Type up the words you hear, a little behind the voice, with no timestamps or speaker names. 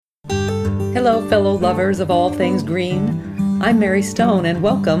Hello, fellow lovers of all things green. I'm Mary Stone, and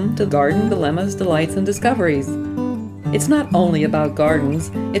welcome to Garden Dilemmas, Delights, and Discoveries. It's not only about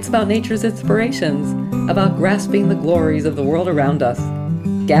gardens, it's about nature's inspirations, about grasping the glories of the world around us,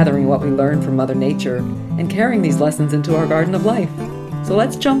 gathering what we learn from Mother Nature, and carrying these lessons into our garden of life. So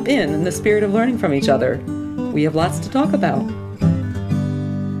let's jump in the spirit of learning from each other. We have lots to talk about.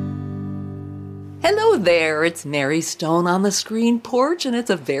 Hello there, it's Mary Stone on the screen porch, and it's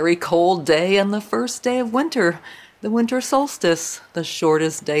a very cold day and the first day of winter, the winter solstice, the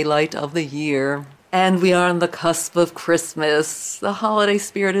shortest daylight of the year. And we are on the cusp of Christmas. The holiday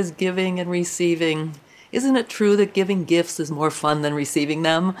spirit is giving and receiving. Isn't it true that giving gifts is more fun than receiving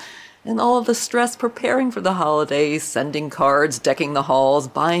them? And all of the stress preparing for the holidays, sending cards, decking the halls,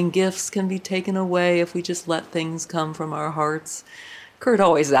 buying gifts can be taken away if we just let things come from our hearts. Kurt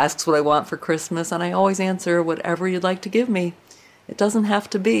always asks what I want for Christmas, and I always answer whatever you'd like to give me. It doesn't have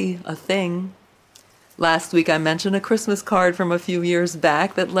to be a thing. Last week I mentioned a Christmas card from a few years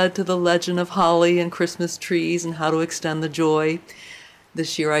back that led to the legend of holly and Christmas trees and how to extend the joy.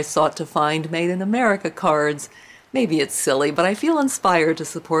 This year I sought to find Made in America cards. Maybe it's silly, but I feel inspired to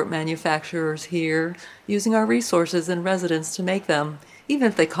support manufacturers here, using our resources and residents to make them, even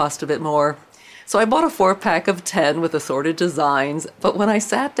if they cost a bit more. So I bought a 4-pack of 10 with assorted designs, but when I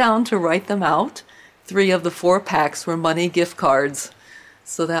sat down to write them out, 3 of the 4 packs were money gift cards.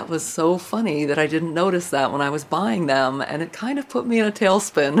 So that was so funny that I didn't notice that when I was buying them, and it kind of put me in a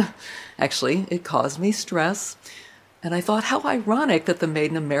tailspin. Actually, it caused me stress, and I thought how ironic that the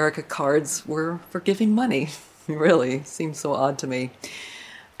Made in America cards were for giving money. Really, seems so odd to me.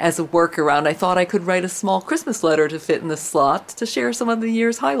 As a workaround, I thought I could write a small Christmas letter to fit in the slot to share some of the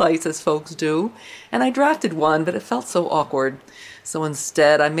year's highlights as folks do, and I drafted one, but it felt so awkward. So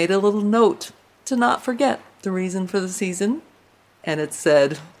instead, I made a little note to not forget the reason for the season, and it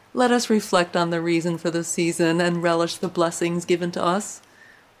said, "Let us reflect on the reason for the season and relish the blessings given to us.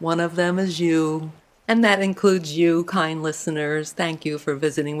 One of them is you." And that includes you, kind listeners. Thank you for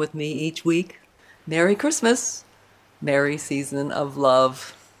visiting with me each week. Merry Christmas. Merry season of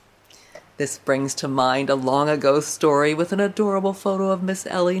love. This brings to mind a long ago story with an adorable photo of Miss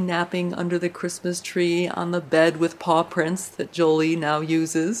Ellie napping under the Christmas tree on the bed with paw prints that Jolie now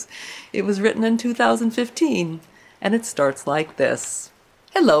uses. It was written in 2015, and it starts like this.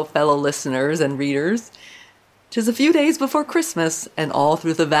 Hello, fellow listeners and readers. 'Tis a few days before Christmas, and all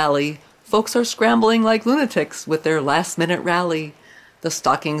through the valley, folks are scrambling like lunatics with their last-minute rally. The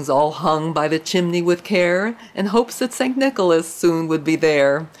stockings all hung by the chimney with care, in hopes that St. Nicholas soon would be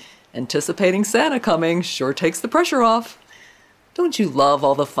there. Anticipating Santa coming sure takes the pressure off. Don't you love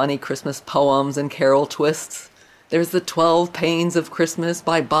all the funny Christmas poems and carol twists? There's the 12 Pains of Christmas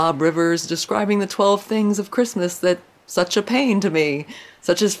by Bob Rivers, describing the 12 things of Christmas that such a pain to me,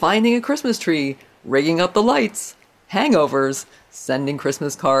 such as finding a Christmas tree, rigging up the lights, hangovers, sending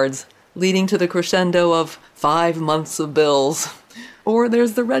Christmas cards, leading to the crescendo of 5 months of bills. Or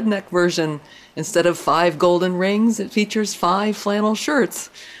there's the redneck version. Instead of 5 golden rings, it features 5 flannel shirts.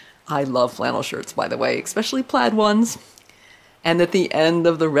 I love flannel shirts, by the way, especially plaid ones. And at the end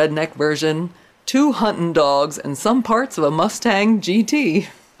of the redneck version, 2 hunting dogs and some parts of a Mustang GT.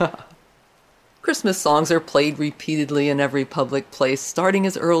 Christmas songs are played repeatedly in every public place, starting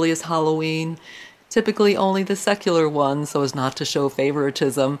as early as Halloween, typically only the secular ones so as not to show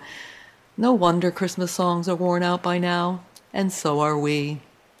favoritism. No wonder Christmas songs are worn out by now, and so are we.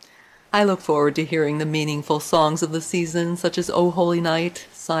 I look forward to hearing the meaningful songs of the season, such as O Holy Night,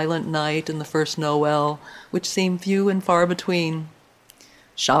 Silent Night, and the First Noel, which seem few and far between.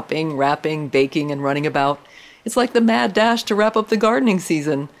 Shopping, wrapping, baking, and running about. It's like the mad dash to wrap up the gardening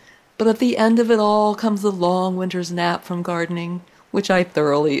season. But at the end of it all comes the long winter's nap from gardening, which I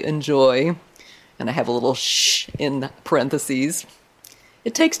thoroughly enjoy. And I have a little shh in parentheses.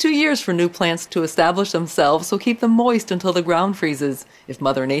 It takes 2 years for new plants to establish themselves, so keep them moist until the ground freezes, if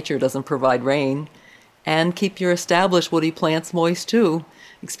Mother Nature doesn't provide rain. And keep your established woody plants moist too,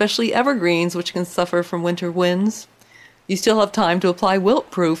 especially evergreens, which can suffer from winter winds. You still have time to apply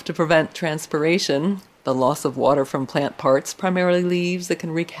wilt-proof to prevent transpiration, the loss of water from plant parts, primarily leaves that can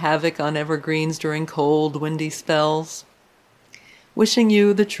wreak havoc on evergreens during cold, windy spells. Wishing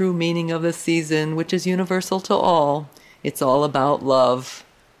you the true meaning of the season, which is universal to all. It's all about love.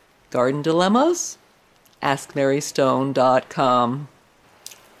 Garden Dilemmas? AskMaryStone.com.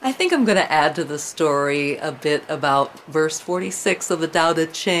 I think I'm going to add to the story a bit about verse 46 of the Tao Te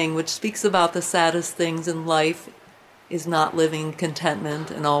Ching, which speaks about the saddest things in life is not living contentment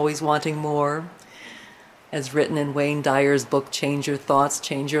and always wanting more. As written in Wayne Dyer's book, Change Your Thoughts,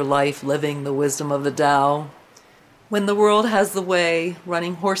 Change Your Life, Living the Wisdom of the Tao. When the world has the way,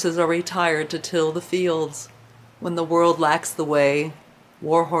 running horses are retired to till the fields. When the world lacks the way,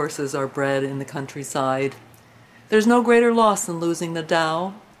 war horses are bred in the countryside. There's no greater loss than losing the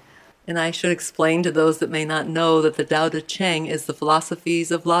Tao. And I should explain to those that may not know that the Tao Te Ching is the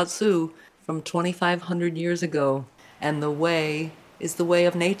philosophies of Lao Tzu from 2,500 years ago. And the way is the way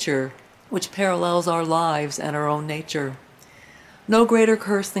of nature, which parallels our lives and our own nature. No greater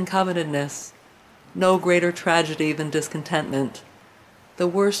curse than covetousness. No greater tragedy than discontentment. The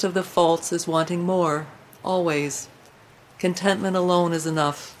worst of the faults is wanting more, always. Contentment alone is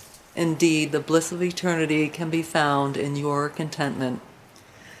enough. Indeed, the bliss of eternity can be found in your contentment.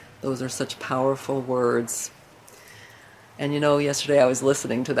 Those are such powerful words. And yesterday I was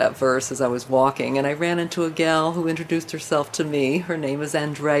listening to that verse as I was walking, and I ran into a gal who introduced herself to me. Her name is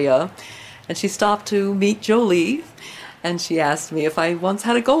Andrea, and she stopped to meet Jolie. And she asked me if I once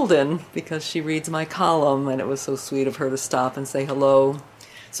had a golden, because she reads my column, and it was so sweet of her to stop and say hello.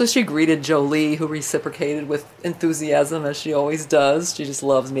 So she greeted Jolie, who reciprocated with enthusiasm, as she always does. She just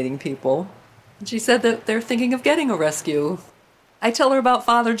loves meeting people. And she said that they're thinking of getting a rescue. I tell her about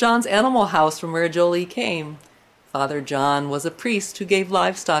Father John's animal house from where Jolie came. Father John was a priest who gave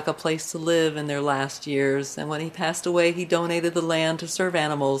livestock a place to live in their last years, and when he passed away, he donated the land to serve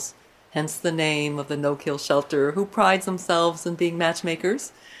animals. Hence the name of the no-kill shelter, who prides themselves in being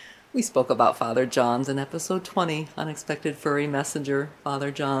matchmakers. We spoke about Father John's in episode 20, Unexpected Furry Messenger,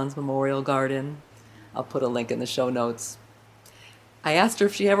 Father John's Memorial Garden. I'll put a link in the show notes. I asked her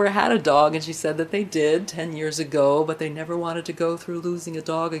if she ever had a dog, and she said that they did 10 years ago, but they never wanted to go through losing a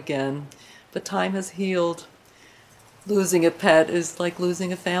dog again. But time has healed. Losing a pet is like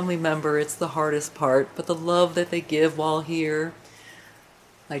losing a family member. It's the hardest part, but the love that they give while here.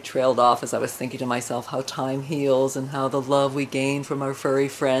 I trailed off as I was thinking to myself how time heals and how the love we gain from our furry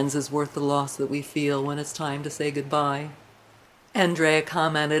friends is worth the loss that we feel when it's time to say goodbye. Andrea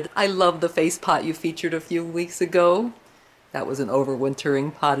commented, "I love the face pot you featured a few weeks ago." That was an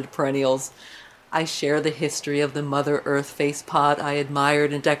overwintering potted perennials. I share the history of the Mother Earth face pot I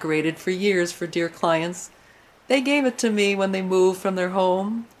admired and decorated for years for dear clients. They gave it to me when they moved from their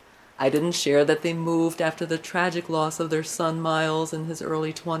home. I didn't share that they moved after the tragic loss of their son Miles in his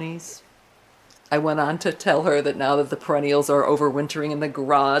early 20s. I went on to tell her that now that the perennials are overwintering in the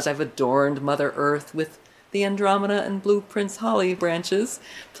garage, I've adorned Mother Earth with the Andromeda and Blue Prince holly branches,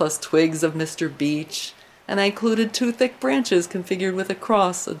 plus twigs of Mr. Beech, and I included 2 thick branches configured with a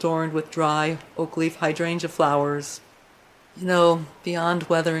cross adorned with dry oak leaf hydrangea flowers. Beyond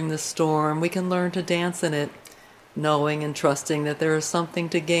weathering the storm, we can learn to dance in it, knowing and trusting that there is something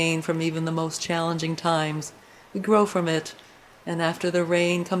to gain from even the most challenging times. We grow from it, and after the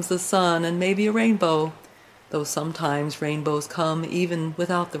rain comes the sun and maybe a rainbow, though sometimes rainbows come even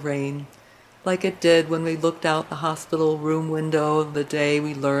without the rain, like it did when we looked out the hospital room window the day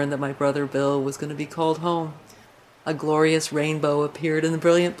we learned that my brother Bill was going to be called home. A glorious rainbow appeared in the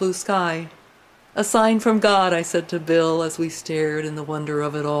brilliant blue sky. "A sign from God," I said to Bill as we stared in the wonder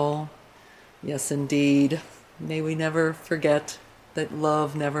of it all. Yes, indeed. May we never forget that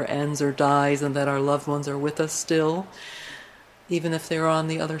love never ends or dies and that our loved ones are with us still, even if they're on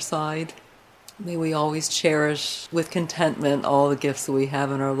the other side. May we always cherish with contentment all the gifts that we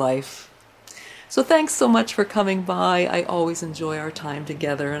have in our life. So thanks so much for coming by. I always enjoy our time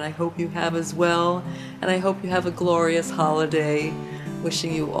together, and I hope you have as well. And I hope you have a glorious holiday.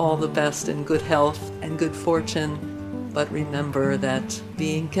 Wishing you all the best in good health and good fortune. But remember that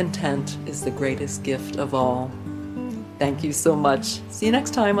being content is the greatest gift of all. Thank you so much. See you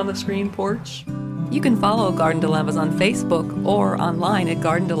next time on the Screen Porch. You can follow Garden Dilemmas on Facebook or online at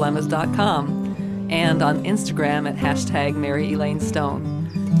gardendilemmas.com and on Instagram at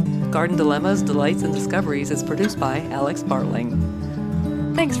 #MaryElaineStone. Garden Dilemmas, Delights, and Discoveries is produced by Alex Bartling.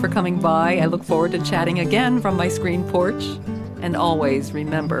 Thanks for coming by. I look forward to chatting again from my screen porch. And always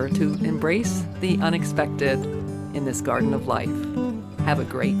remember to embrace the unexpected in this garden of life. Have a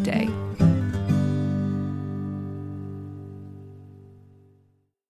great day.